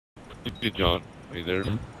Hey, John. Are you there?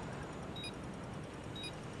 John,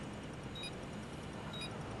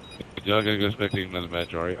 I gotta go spectating another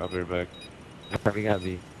match, alright? I'll be right back. We gotta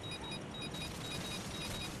be.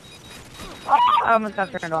 Oh, I almost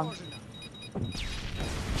got turned on.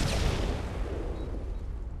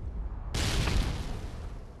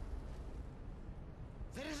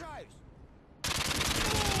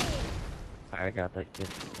 Alright, I got that kid.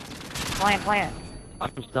 Plant.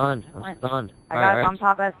 I'm stunned. I'm stunned. I got it on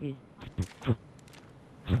top Eskies.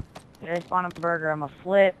 They spawn a burger. I'm a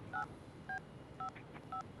flip.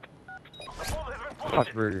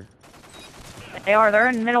 Fuck burger. They're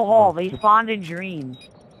in middle hall. They spawned in dreams.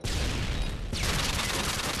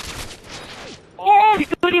 Oh, he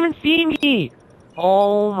couldn't even see me!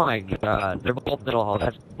 Oh my god. They're both middle hall.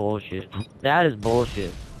 That's bullshit. That is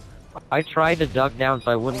bullshit. I tried to duck down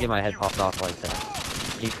so I wouldn't get my head popped off like that.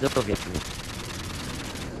 He still gets me.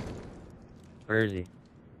 Where is he?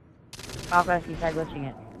 Top Eskies head glitching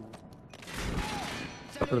it.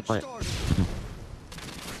 Go for the plant.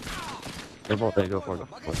 They're both there. Go for it. Go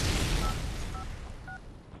for it.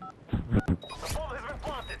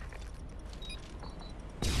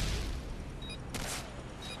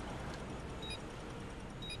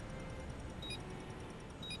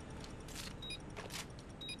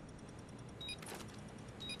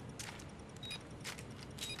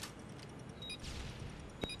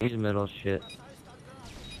 He's middle shit.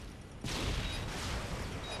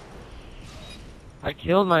 I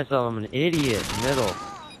killed myself. I'm an idiot. Middle.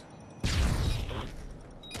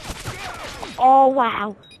 Oh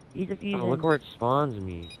wow! He's a fusion. Oh, look where it spawns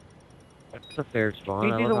me. That's a fair spawn.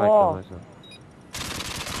 He's I through love the how wall. I killed myself.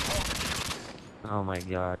 Oh my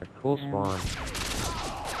god. Cool spawn.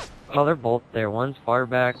 Oh, they're both there. One's far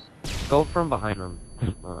back. Go from behind them.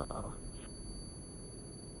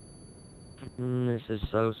 This is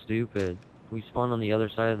so stupid. We spawned on the other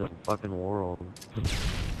side of the fucking world.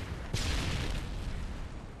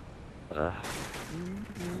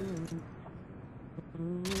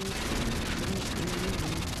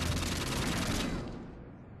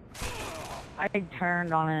 I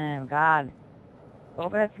turned on him. God. Go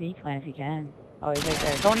over that sneak plan if you can. Oh, he's right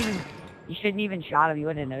there. Don't even. You shouldn't even shot him. You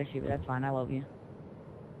wouldn't have noticed you, but that's fine. I love you.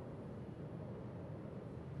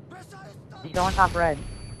 He's going top red.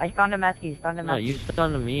 I stunned him Eskies. Stunned him No, Eskies. you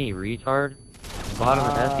stunned me, retard. Bottom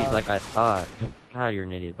Eskies like I thought. God, you're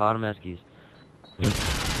an idiot. Bottom Eskies.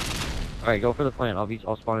 Alright, go for the plant.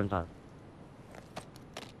 I'll spawn in time.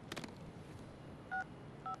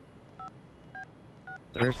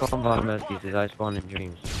 There's spawn bottom Eskies as I spawn in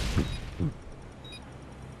dreams.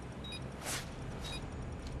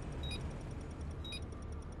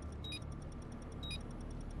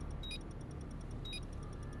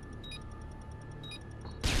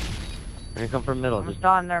 They're gonna come from middle. I'm Just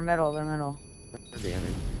stunned. They're middle. They're middle. damn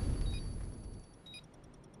it.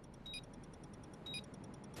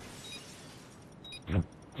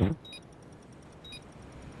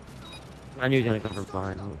 I knew he was gonna come from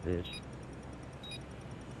behind. Oh, bitch.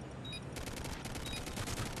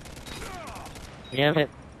 Damn it.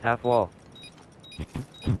 Half wall.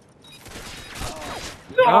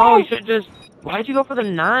 No, you should just. Why'd you go for the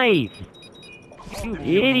knife? You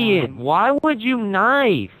idiot. Why would you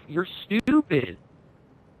knife? You're stupid.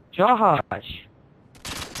 Josh.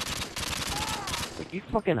 Like, you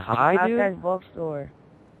fucking high, That dude? guy's bookstore.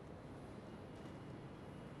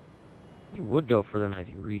 You would go for the knife,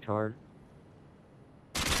 you retard.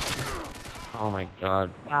 Oh my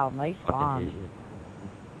god. Wow, nice Fucking bomb. idiot.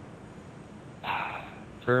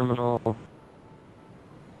 Terminal.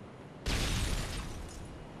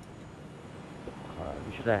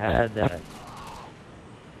 We should have had that.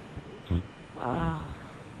 Ah.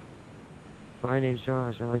 My name's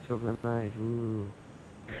Josh. I like to open a knife. Ooh.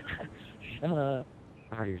 Shut up.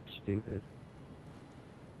 Ah, you're stupid.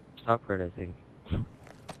 Stop red, I think.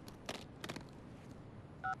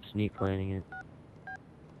 Sneak planning it.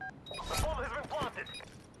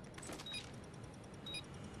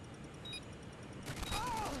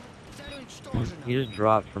 He just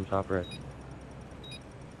dropped from top red.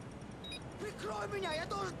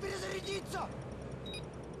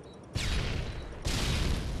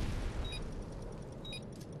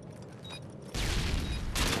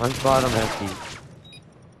 One's bottom empty.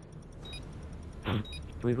 Can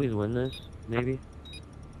we please win this? Maybe?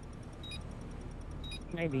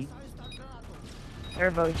 Maybe. They're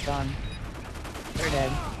both done. They're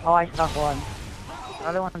dead. Oh, I stuck one. The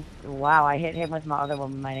other one's... Wow, I hit him with my other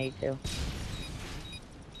one with my nade too.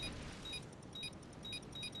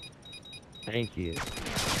 Thank you.